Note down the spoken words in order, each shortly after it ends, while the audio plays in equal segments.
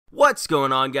What's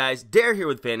going on, guys? Dare here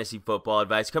with Fantasy Football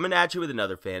Advice, coming at you with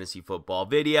another fantasy football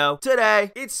video.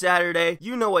 Today, it's Saturday,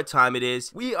 you know what time it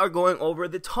is. We are going over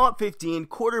the top 15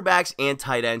 quarterbacks and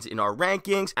tight ends in our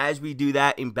rankings. As we do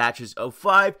that in batches of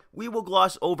 5, we will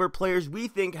gloss over players we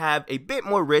think have a bit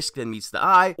more risk than meets the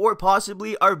eye, or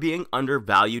possibly are being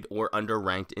undervalued or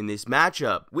underranked in this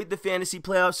matchup. With the fantasy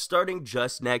playoffs starting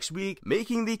just next week,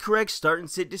 making the correct start and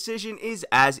sit decision is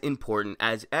as important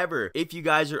as ever. If you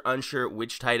guys are unsure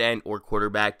which tight end or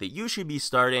quarterback that you should be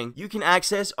starting, you can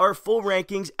access our full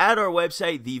rankings at our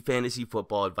website,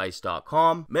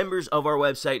 thefantasyfootballadvice.com. Members of our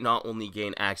website not only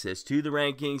gain access to the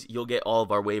rankings, you'll get all of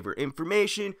our waiver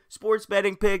information, sports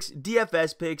betting picks,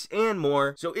 DFS picks, and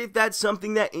more. So if that's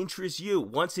something that interests you,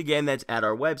 once again, that's at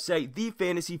our website,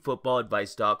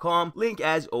 thefantasyfootballadvice.com. Link,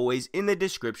 as always, in the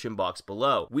description box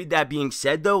below. With that being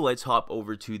said, though, let's hop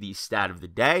over to the stat of the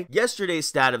day. Yesterday's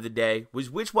stat of the day was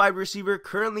which wide receiver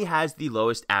currently has the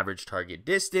lowest average target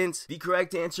distance. The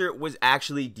correct answer was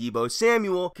actually Deebo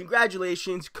Samuel.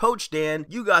 Congratulations, Coach Dan,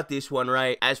 you got this one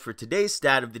right. As for today's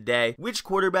stat of the day, which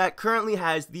quarterback currently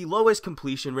has the lowest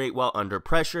completion rate while under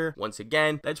pressure? Once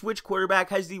again, that's which quarterback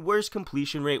has the worst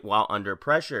completion rate while under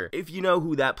pressure. If you know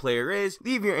who that player is,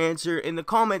 leave your answer in the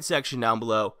comment section down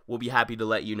below. We'll be happy to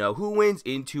let you know who wins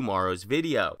in tomorrow's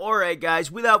video. Alright guys,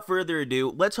 without further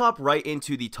ado, let's hop right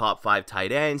into the top 5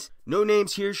 tight ends. No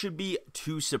names here should be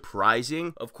too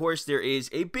surprising. Of course, there is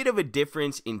a bit of a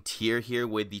difference in tier here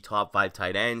with the top 5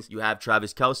 tight ends. You have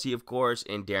Travis Kelce, of course,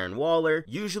 and Darren Waller.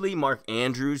 Usually, Mark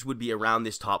Andrews would be around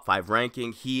this top 5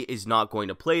 ranking. He is not going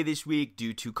to play this week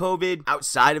due to COVID.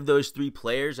 Outside of those 3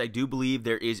 players, I do believe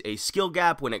there is a skill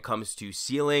gap when it comes to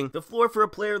ceiling. The floor for a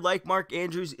player like Mark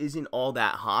Andrews isn't all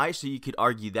that high, so you could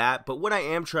argue that. But what I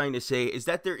am trying to say is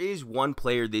that there is one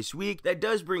player this week that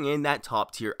does bring in that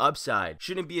top tier upside.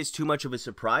 Shouldn't be as too much of a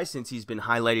surprise since he's been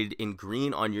highlighted in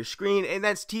green on your screen, and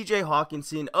that's TJ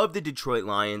Hockenson of the Detroit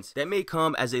Lions. That may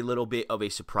come as a little bit of a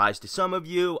surprise to some of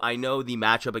you. I know the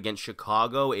matchup against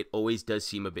Chicago, it always does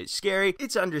seem a bit scary.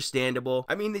 It's understandable.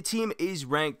 I mean, the team is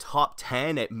ranked top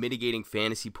 10 at mitigating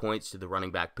fantasy points to the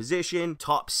running back position,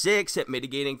 top 6 at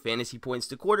mitigating fantasy points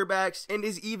to quarterbacks, and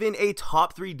is even a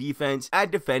top 3 defense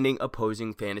at defending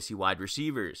opposing fantasy wide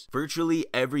receivers. Virtually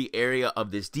every area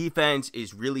of this defense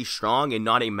is really strong and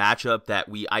not a matchup that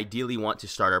we ideally want to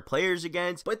start our players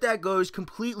against, but that goes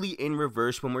completely in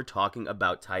reverse when we're talking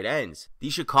about tight ends.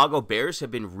 The Chicago Bears have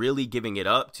been really giving it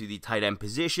up to the tight end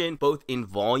position, both in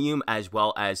volume as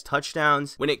well as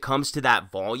touchdowns. When it comes to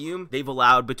that volume, they've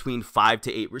allowed between 5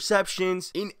 to 8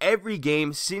 receptions in every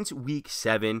game since week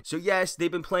 7. So yes,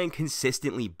 they've been playing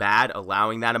consistently bad,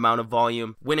 allowing that amount of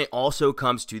volume. When it also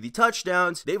comes to the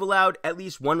touchdowns, they've allowed at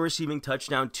least 1 receiving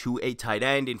touchdown to a tight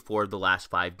end in 4 of the last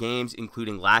 5 games,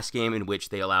 including last game in which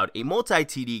they allowed a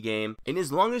multi-TD game. And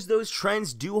as long as those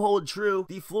trends do hold true,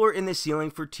 the floor and the ceiling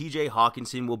for TJ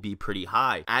Hockenson will be pretty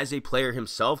high. As a player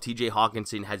himself, TJ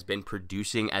Hockenson has been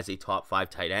producing as a top 5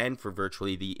 tight end for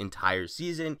virtually the entire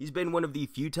season. He's been one of the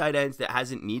few tight ends that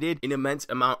hasn't needed an immense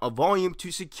amount of volume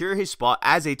to secure his spot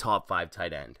as a top 5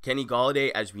 tight end. Kenny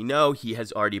Golladay, as we know, he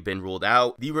has already been ruled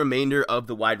out. The remainder of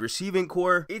the wide receiving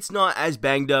core, it's not as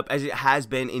banged up as it has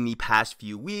been in the past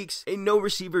few weeks, and no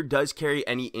receiver does carry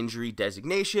any injury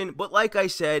designation, but like I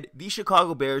said, the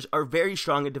Chicago Bears are very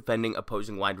strong at defending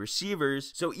opposing wide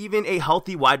receivers, so even a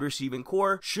healthy wide receiving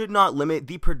core should not limit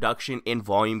the production and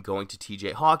volume going to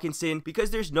TJ Hockenson,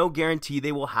 because there's no guarantee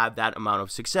they will have that amount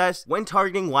of success when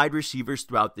targeting wide receivers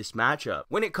throughout this matchup.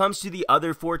 When it comes to the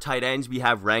other 4 tight ends we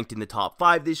have ranked in the top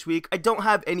 5 this week, I don't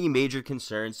have any major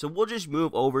concerns, so we'll just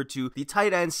move over to the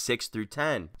tight ends 6 through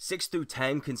 10. 6 through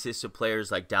 10 consists of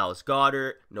players like Dallas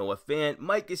Goedert, Noah Fant,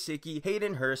 Mike Gesicki,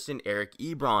 Hayden Hurst, and Eric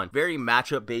Ebron. Very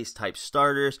matchup based type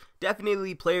starters,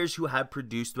 definitely players who have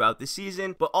produced throughout the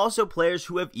season, but also players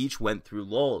who have each went through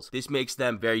lulls. This makes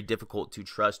them very difficult to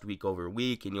trust week over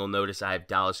week, and you'll notice I have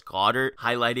Dallas Goedert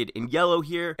highlighted in yellow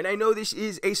here. And I know this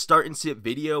is a start and sit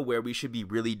video where we should be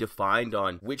really defined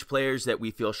on which players that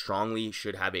we feel strongly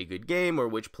should have a good game or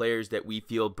which players that we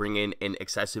feel bring in an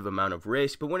excessive amount of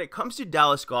risk, but when it comes to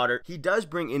Dallas Goedert, he does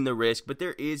bring in the risk, but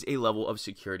there is a level of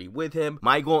security with him.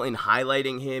 My goal in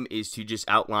highlighting him is to just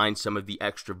outline some of the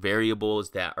extra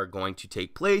variables that are going to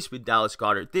take place with Dallas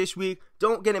Goedert this week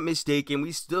don't get it mistaken,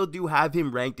 we still do have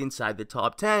him ranked inside the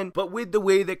top 10, but with the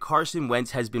way that Carson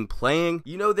Wentz has been playing,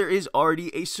 you know there is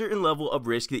already a certain level of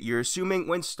risk that you're assuming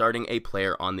when starting a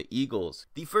player on the Eagles.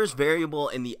 The first variable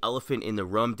and the elephant in the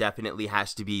room definitely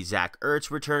has to be Zach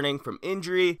Ertz returning from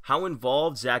injury. How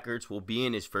involved Zach Ertz will be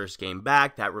in his first game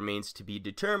back, that remains to be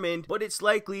determined, but it's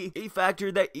likely a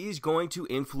factor that is going to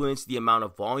influence the amount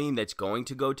of volume that's going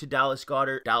to go to Dallas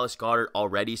Goedert. Dallas Goedert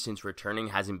already since returning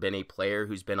hasn't been a player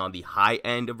who's been on the high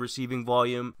end of receiving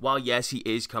volume. While yes, he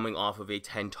is coming off of a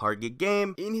 10 target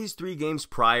game, in his 3 games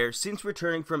prior since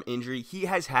returning from injury, he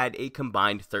has had a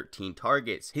combined 13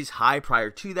 targets. His high prior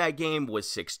to that game was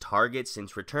 6 targets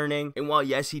since returning, and while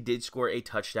yes, he did score a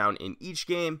touchdown in each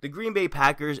game, the Green Bay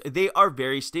Packers, they are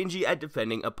very stingy at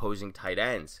defending opposing tight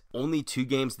ends. Only 2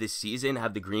 games this season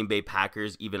have the Green Bay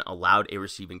Packers even allowed a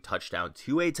receiving touchdown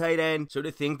to a tight end, so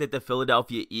to think that the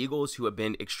Philadelphia Eagles, who have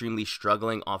been extremely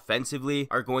struggling offensively,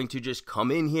 are going to just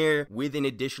come in here with an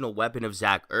additional weapon of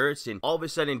Zach Ertz, and all of a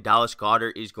sudden Dallas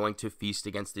Goedert is going to feast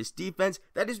against this defense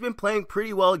that has been playing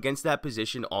pretty well against that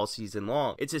position all season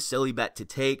long. It's a silly bet to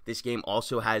take. This game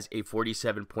also has a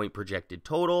 47-point projected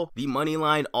total. The money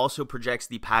line also projects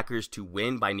the Packers to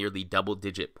win by nearly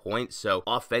double-digit points, so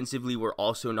offensively we're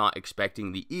also not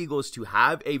expecting the Eagles to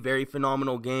have a very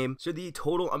phenomenal game, so the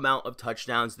total amount of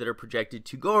touchdowns that are projected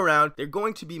to go around, they're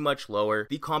going to be much lower.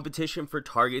 The competition for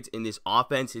targets in this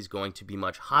offense is going to be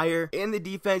much higher, and the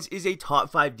defense is a top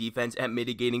 5 defense at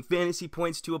mitigating fantasy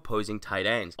points to opposing tight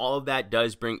ends. All of that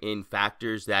does bring in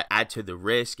factors that add to the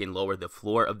risk and lower the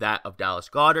floor of that of Dallas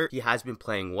Goedert. He has been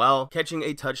playing well, catching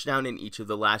a touchdown in each of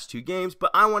the last 2 games,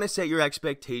 but I want to set your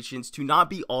expectations to not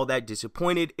be all that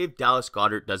disappointed if Dallas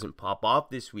Goedert doesn't pop off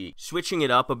this week. Switching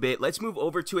it up a bit, let's move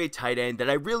over to a tight end that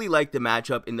I really like the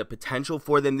matchup and the potential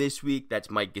for them this week. That's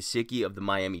Mike Gesicki of the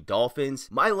Miami Dolphins.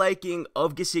 My liking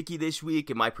of Gesicki this week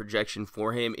and my projection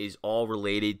for him is all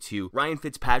related to Ryan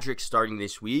Fitzpatrick starting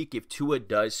this week. If Tua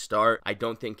does start, I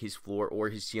don't think his floor or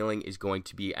his ceiling is going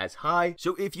to be as high.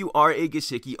 So if you are a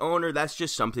Gesicki owner, that's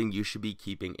just something you should be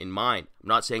keeping in mind. I'm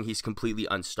not saying he's completely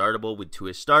unstartable with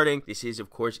Tua starting. This is, of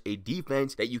course, a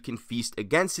defense that you can feast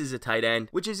against as a tight end,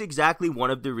 which is exactly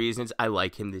one of the reasons I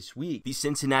like him this week. The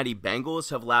Cincinnati Bengals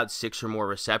have allowed 6 or more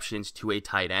receptions to a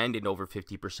tight end in over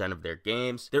 50% of their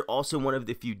games. They're also one of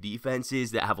the few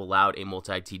defenses that have allowed a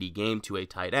multi-TD game to a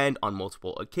tight end on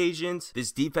multiple occasions.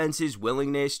 This defense's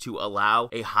willingness to allow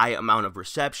a high amount of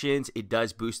receptions, it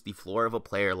does boost the floor of a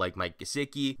player like Mike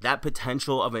Gesicki. That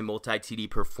potential of a multi-TD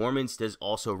performance does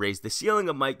also raise the ceiling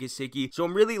of Mike Gesicki, so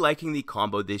I'm really liking the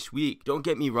combo this week. Don't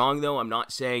get me wrong though, I'm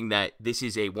not saying that this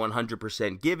is a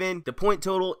 100% given. The point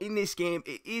total in this game,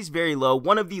 it is very low,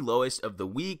 one of the lowest of the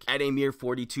week at a mere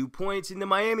 42 points, and the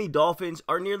Miami Dolphins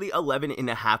are nearly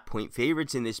 11.5 point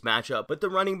favorites in this matchup, but the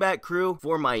running back crew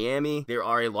for Miami, there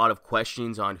are a lot of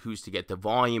questions on who's to get the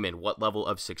volume and what level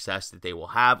of success that they will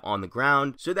have on the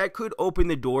ground, so that could open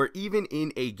the door even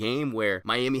in a game where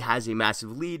Miami has a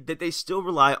massive lead that they still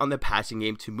rely on the passing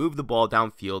game to move the ball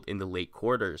downfield in the late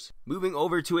quarters. Moving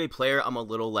over to a player I'm a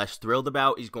little less thrilled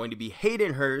about is going to be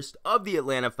Hayden Hurst of the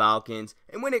Atlanta Falcons,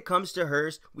 and when it comes to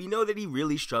Hurst, we know that he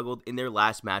really struggled in their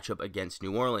last matchup against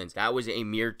New Orleans. That was a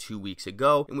mere 2 weeks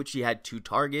ago, in which he had 2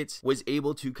 targets, was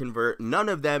able to convert none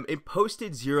of them, and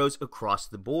posted zeros across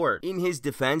the board. In his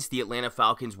defense, the Atlanta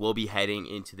Falcons will be heading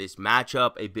into this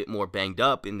matchup a bit more banged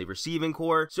up in the receiving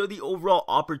core, so the overall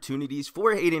opportunities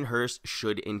for Hayden Hurst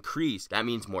should increase. That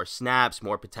means more snaps,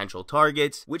 more potential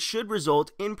targets, which should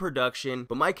result in production,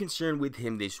 but my concern with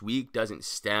him this week doesn't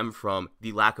stem from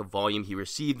the lack of volume he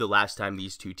received the last time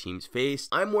these 2 teams faced.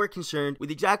 I'm more concerned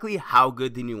with exactly how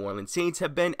good the New Orleans Saints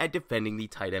have been at defending the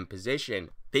tight end position.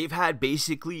 They've had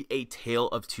basically a tale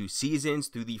of 2 seasons.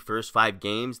 Through the first 5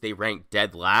 games, they ranked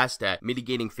dead last at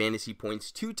mitigating fantasy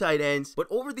points to tight ends, but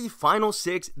over the final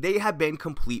 6, they have been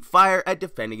complete fire at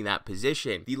defending that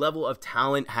position. The level of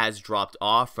talent has dropped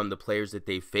off from the players that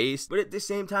they've faced, but at the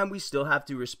same time, we still have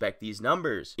to respect these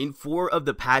numbers. In 4 of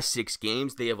the past 6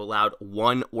 games, they have allowed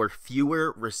 1 or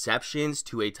fewer receptions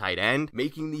to a tight end,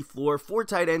 making the floor for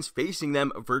tight ends facing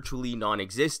them virtually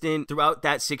non-existent. Throughout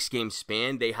that 6-game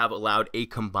span, they have allowed a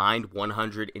combined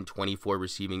 124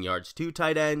 receiving yards to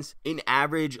tight ends, an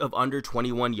average of under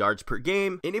 21 yards per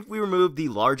game, and if we remove the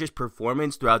largest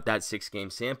performance throughout that 6-game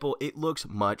sample, it looks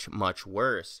much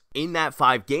worse. In that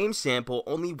 5-game sample,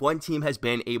 only 1 team has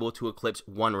been able to eclipse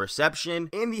 1 reception,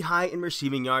 and the high in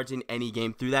receiving yards in any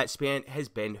game through that span has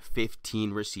been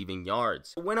 15 receiving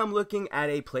yards. When I'm looking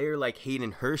at a player like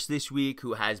Hayden Hurst this week,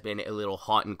 who has been a little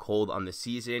hot and cold on the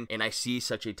season, and I see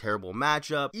such a terrible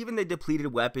matchup, even the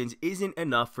depleted weapons isn't enough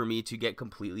enough for me to get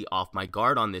completely off my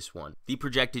guard on this one. The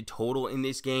projected total in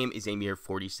this game is a mere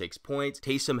 46 points.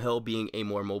 Taysom Hill being a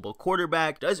more mobile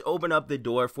quarterback does open up the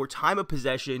door for time of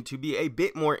possession to be a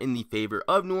bit more in the favor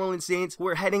of New Orleans Saints, who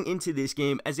are heading into this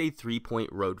game as a 3-point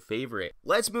road favorite.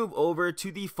 Let's move over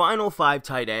to the final 5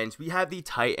 tight ends. We have the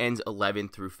tight ends 11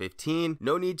 through 15.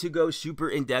 No need to go super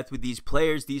in depth with these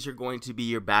players. These are going to be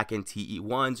your back end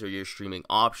TE1s or your streaming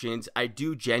options. I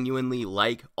do genuinely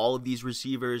like all of these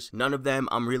receivers. None of them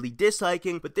I'm really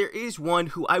disliking, but there is one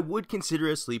who I would consider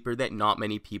a sleeper that not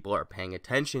many people are paying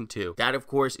attention to. That, of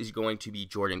course, is going to be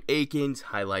Jordan Akins,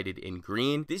 highlighted in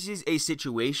green. This is a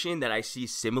situation that I see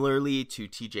similarly to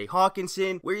TJ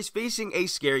Hockenson, where he's facing a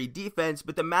scary defense,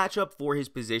 but the matchup for his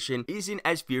position isn't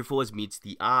as fearful as meets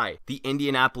the eye. The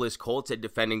Indianapolis Colts at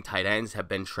defending tight ends have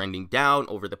been trending down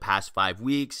over the past 5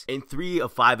 weeks. In 3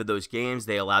 of 5 of those games,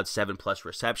 they allowed 7+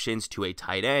 receptions to a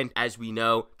tight end. As we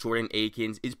know, Jordan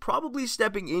Akins is probably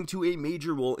stepping into a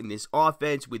major role in this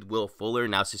offense, with Will Fuller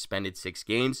now suspended 6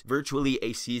 games, virtually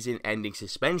a season-ending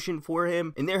suspension for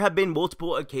him. And there have been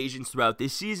multiple occasions throughout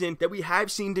this season that we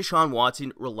have seen DeShaun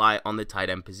Watson rely on the tight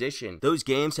end position. Those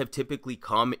games have typically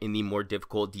come in the more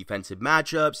difficult defensive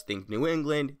matchups. Think New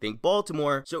England, think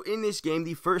Baltimore. So in this game,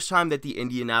 the first time that the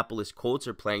Indianapolis Colts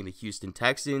are playing the Houston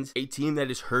Texans, a team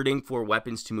that is hurting for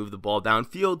weapons to move the ball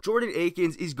downfield, Jordan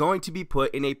Akins is going to be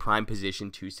put in a prime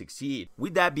position to succeed.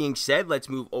 With that being said, let's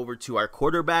move over to our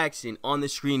quarterbacks, and on the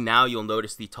screen now you'll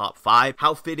notice the top 5.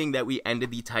 How fitting that we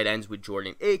ended the tight ends with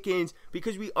Jordan Akins,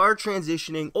 because we are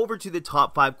transitioning over to the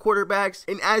top 5 quarterbacks,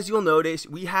 and as you'll notice,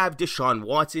 we have DeShaun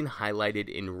Watson highlighted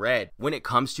in red. When it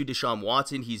comes to DeShaun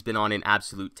Watson, he's been on an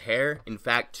absolute tear. In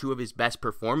fact, 2 of his best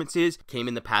performances came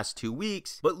in the past 2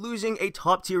 weeks, but losing a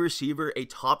top tier receiver, a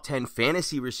top 10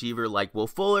 fantasy receiver like Will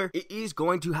Fuller, it is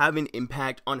going to have an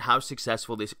impact on how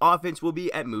successful this offense will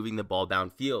be at moving the ball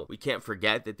downfield. We can't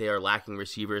forget that they are lacking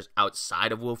receivers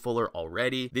outside of Will Fuller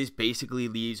already. This basically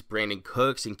leaves Brandon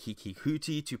Cooks and Kiki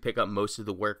Kuti to pick up most of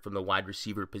the work from the wide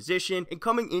receiver position, and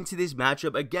coming into this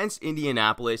matchup against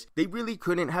Indianapolis, they really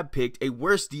couldn't have picked a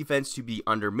worse defense to be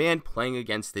undermanned playing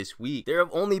against this week. There have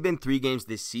only been 3 games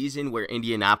this season where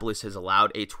Indianapolis has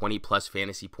allowed a 20+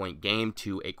 fantasy point game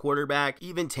to a quarterback.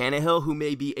 Even Tannehill, who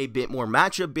may be a bit more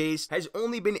matchup based, has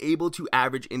only been able to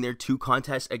average in their 2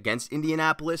 contests against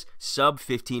Indianapolis sub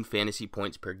 15 fantasy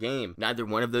points per game. Neither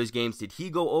one of those games did he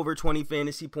go over 20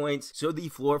 fantasy points, so the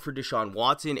floor for DeShaun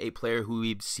Watson, a player who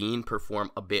we've seen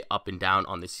perform a bit up and down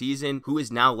on the season, who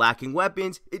is now lacking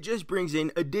weapons, it just brings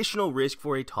in additional risk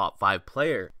for a top 5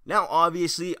 player. Now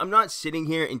obviously, I'm not sitting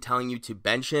here and telling you to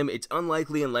bench him. It's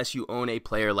unlikely, unless you own a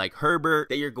player like Herbert,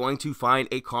 that you're going to find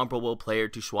a comparable player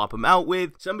to swap him out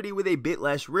with, somebody with a bit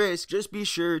less risk. Just be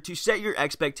sure to set your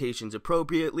expectations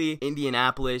appropriately.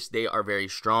 Indianapolis, they are very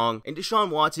strong, and DeShaun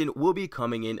Watson will be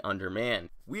coming in undermanned.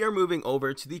 We are moving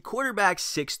over to the quarterbacks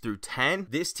 6 through 10.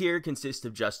 This tier consists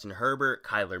of Justin Herbert,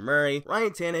 Kyler Murray,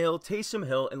 Ryan Tannehill, Taysom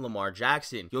Hill, and Lamar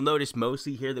Jackson. You'll notice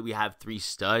mostly here that we have 3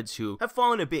 studs who have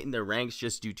fallen a bit in their ranks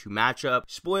just due to matchup.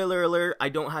 Spoiler alert, I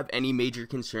don't have any major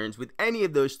concerns with any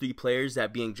of those 3 players,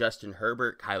 that being Justin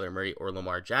Herbert, Kyler Murray, or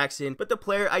Lamar Jackson, but the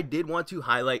player I did want to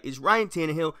highlight is Ryan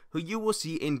Tannehill, who you will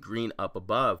see in green up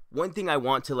above. One thing I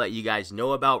want to let you guys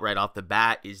know about right off the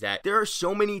bat is that there are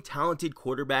so many talented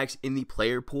quarterbacks in the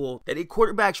player pool that a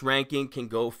quarterback's ranking can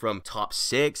go from top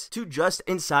 6 to just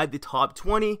inside the top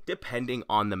 20 depending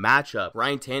on the matchup.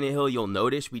 Ryan Tannehill, you'll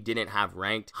notice we didn't have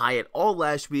ranked high at all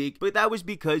last week, but that was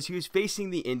because he was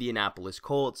facing the Indianapolis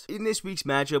Colts. In this week's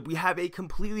matchup, we have a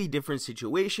completely different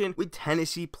situation with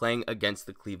Tennessee playing against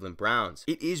the Cleveland Browns.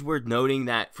 It is worth noting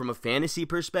that from a fantasy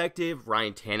perspective,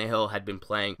 Ryan Tannehill had been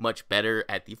playing much better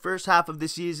at the first half of the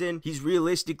season. He's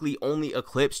realistically only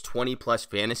eclipsed 20+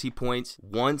 fantasy points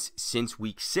once since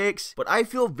week 6, but I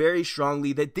feel very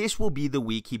strongly that this will be the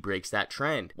week he breaks that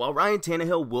trend. While Ryan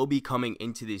Tannehill will be coming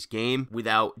into this game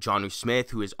without Jonnu Smith,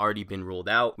 who has already been ruled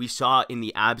out, we saw in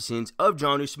the absence of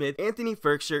Jonnu Smith, Anthony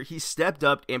Ferkser, he stepped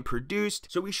up and produced,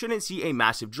 so we shouldn't see a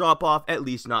massive drop off, at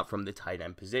least not from the tight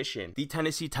end position. The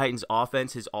Tennessee Titans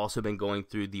offense has also been going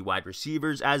through the wide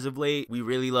receivers as of late. We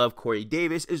really love Corey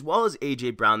Davis as well as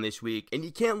AJ Brown this week, and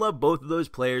you can't love both of those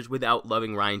players without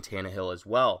loving Ryan Tannehill as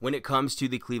well. When it comes to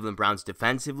the Cleveland Browns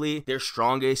defensively. They're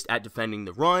strongest at defending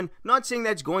the run. Not saying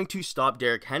that's going to stop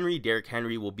Derrick Henry. Derrick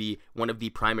Henry will be one of the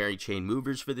primary chain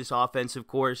movers for this offense, of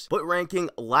course, but ranking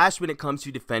last when it comes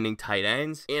to defending tight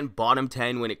ends and bottom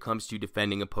 10 when it comes to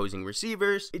defending opposing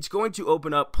receivers, it's going to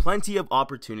open up plenty of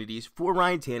opportunities for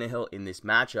Ryan Tannehill in this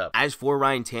matchup. As for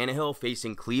Ryan Tannehill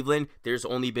facing Cleveland, there's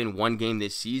only been one game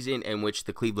this season in which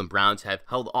the Cleveland Browns have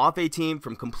held off a team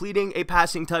from completing a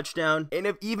passing touchdown, and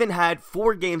have even had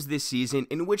 4 games this season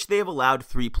in which they have allowed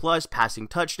 3+ passing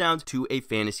touchdowns to a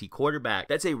fantasy quarterback.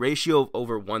 That's a ratio of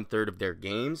over 1/3 of their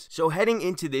games. So heading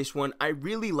into this one, I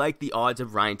really like the odds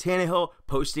of Ryan Tannehill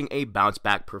posting a bounce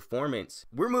back performance.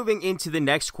 We're moving into the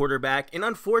next quarterback, and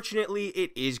unfortunately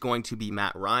it is going to be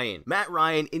Matt Ryan. Matt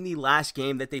Ryan, in the last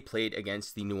game that they played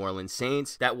against the New Orleans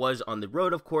Saints, that was on the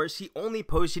road of course, he only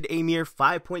posted a mere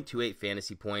 5.28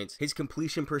 fantasy points, his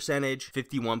completion percentage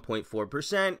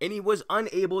 51.4%, and he was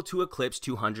unable to eclipse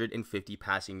 250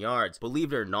 passing yards.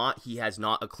 Believe it or not, he has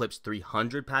not eclipsed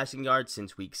 300 passing yards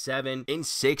since week 7. In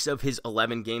 6 of his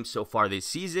 11 games so far this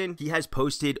season, he has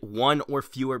posted 1 or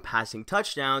fewer passing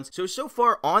touchdowns. So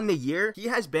far on the year, he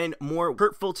has been more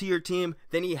hurtful to your team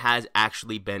than he has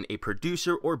actually been a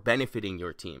producer or benefiting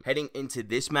your team. Heading into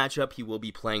this matchup, he will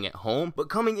be playing at home, but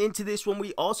coming into this one,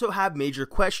 we also have major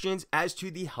questions as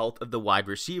to the health of the wide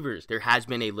receivers. There has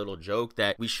been a little joke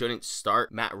that we shouldn't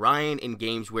start Matt Ryan in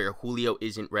games where Julio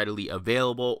isn't readily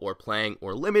available or playing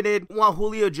or limited. While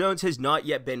Julio Jones has not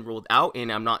yet been ruled out,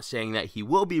 and I'm not saying that he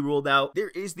will be ruled out, there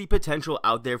is the potential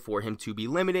out there for him to be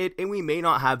limited, and we may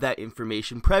not have that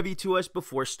information privy to us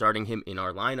before starting him in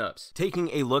our lineups. Taking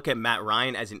a look at Matt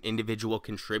Ryan as an individual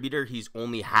contributor, he's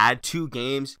only had 2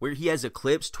 games where he has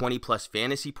eclipsed 20+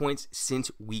 fantasy points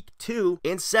since week 2,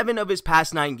 and 7 of his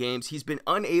past 9 games he's been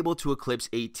unable to eclipse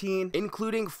 18,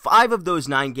 including 5 of those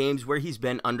 9 games where he's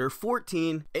been under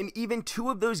 14, and even 2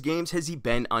 of those games has he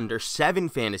been under 7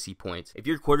 fantasy points. If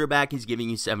your quarterback is giving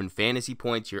you 7 fantasy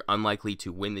points, you're unlikely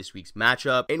to win this week's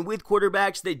matchup, and with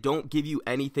quarterbacks that don't give you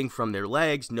anything from their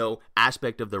legs, no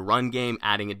aspect of the run game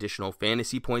adding additional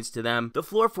fantasy points to them, the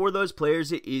floor for those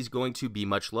players is going to be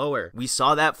much lower. We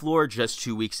saw that floor just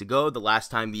 2 weeks ago, the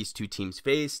last time these two teams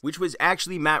faced, which was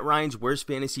actually Matt Ryan's worst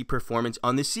fantasy performance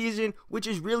on the season, which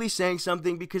is really saying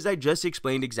something because I just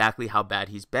explained exactly how bad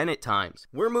he's been at times.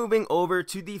 We're moving over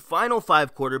to the final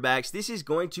 5 quarterbacks. This is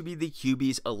going to be the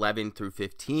QBs 11 through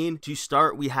 15. To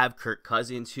start, we have Kirk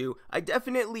Cousins, who I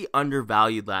definitely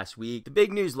undervalued last week. The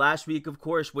big news last week, of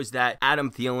course, was that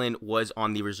Adam Thielen was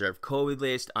on the reserve COVID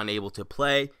list, unable to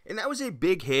play, and that was a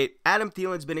big hit. Adam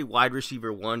Thielen's been a wide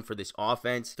receiver 1 for this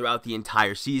offense throughout the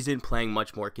entire season, playing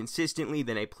much more consistently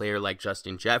than a player like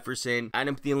Justin Jefferson.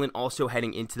 Adam Thielen, also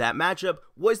heading into that matchup,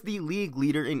 was the league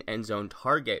leader in end zone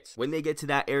targets. When they get to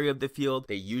that area of the field,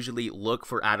 they usually look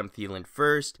for Adam Thielen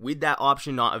first. With that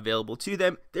option not available to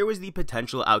them, there was the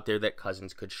potential out there that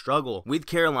Cousins could struggle. With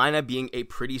Carolina being a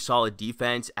pretty solid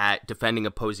defense at defending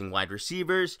opposing wide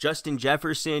receivers, Justin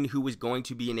Jefferson, who was going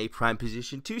to be in a prime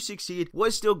position to succeed,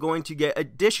 was still going to get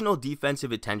additional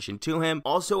defensive attention to him,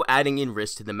 also adding in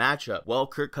risk to the matchup. Well,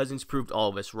 Kirk Cousins proved all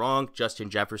of us wrong. Justin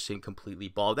Jefferson completely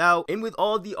balled out, and with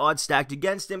all the odds stacked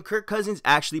against him, Kirk Cousins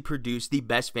actually produced the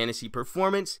best fantasy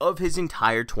performance of his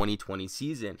entire 2020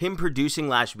 season. Him producing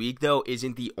last week, though,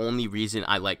 isn't the only reason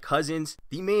I like Cousins.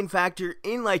 The main factor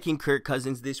in liking Kirk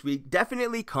Cousins this week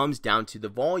definitely comes down to the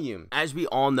volume. As we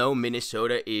all know,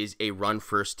 Minnesota is a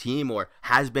run-first team, or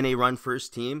has been a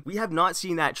run-first team. We have not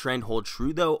seen that trend hold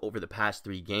true, though, over the past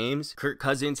 3 games. Kirk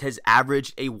Cousins has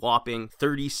averaged a whopping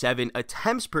 37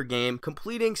 attempts per game,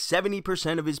 completing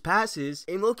 70% of his passes,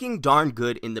 and looking darn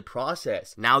good in the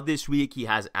process. Now this week, he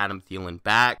has Adam Thielen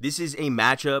back. This is a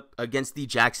matchup against the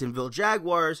Jacksonville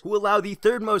Jaguars, who allow the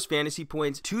 3rd most fantasy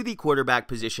points to the quarterback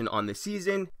position on the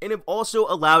season, and have also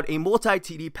allowed a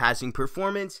multi-TD passing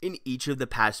performance in each of the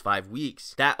past 5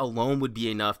 weeks. That alone would be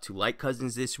enough to like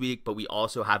Cousins this week, but we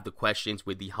also have the questions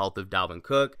with the health of Dalvin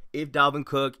Cook. If Dalvin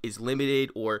Cook is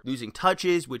limited or losing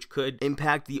touches, which could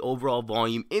impact the overall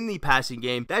volume in the passing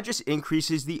game, that just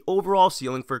increases the overall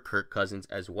ceiling for Kirk Cousins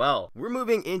as well. We're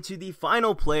moving into the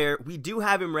final player. We do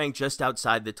have him ranked just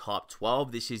outside the top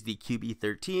 12. This is the QB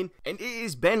 13, and it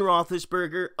is Ben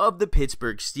Roethlisberger of the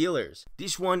Pittsburgh Steelers.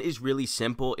 This one is really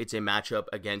simple. It's a matchup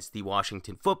against the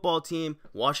Washington football team.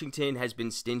 Washington has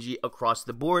been stingy across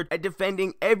the board at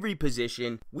defending every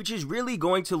position, which is really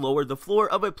going to lower the floor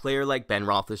of a player like Ben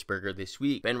Roethlisberger Roethlisberger this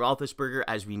week. Ben Roethlisberger,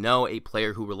 as we know, a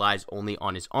player who relies only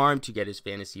on his arm to get his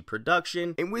fantasy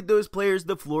production, and with those players,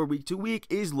 the floor week to week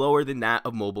is lower than that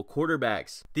of mobile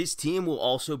quarterbacks. This team will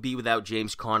also be without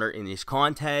James Conner in this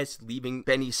contest, leaving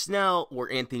Benny Snell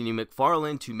or Anthony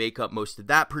McFarland to make up most of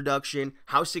that production.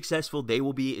 How successful they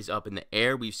will be is up in the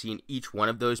air. We've seen each one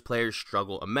of those players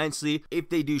struggle immensely. If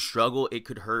they do struggle, it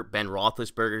could hurt Ben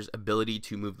Roethlisberger's ability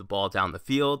to move the ball down the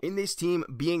field. In this team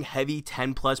being heavy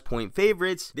 10+ point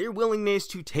favorites, their willingness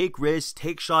to take risks,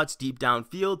 take shots deep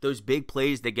downfield, those big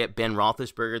plays that get Ben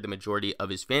Roethlisberger the majority of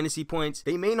his fantasy points,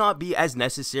 they may not be as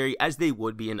necessary as they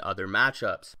would be in other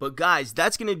matchups. But guys,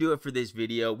 that's going to do it for this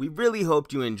video. We really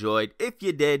hoped you enjoyed. If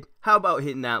you did, how about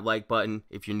hitting that like button?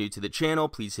 If you're new to the channel,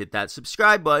 please hit that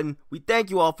subscribe button. We thank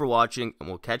you all for watching, and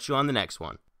we'll catch you on the next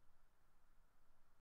one.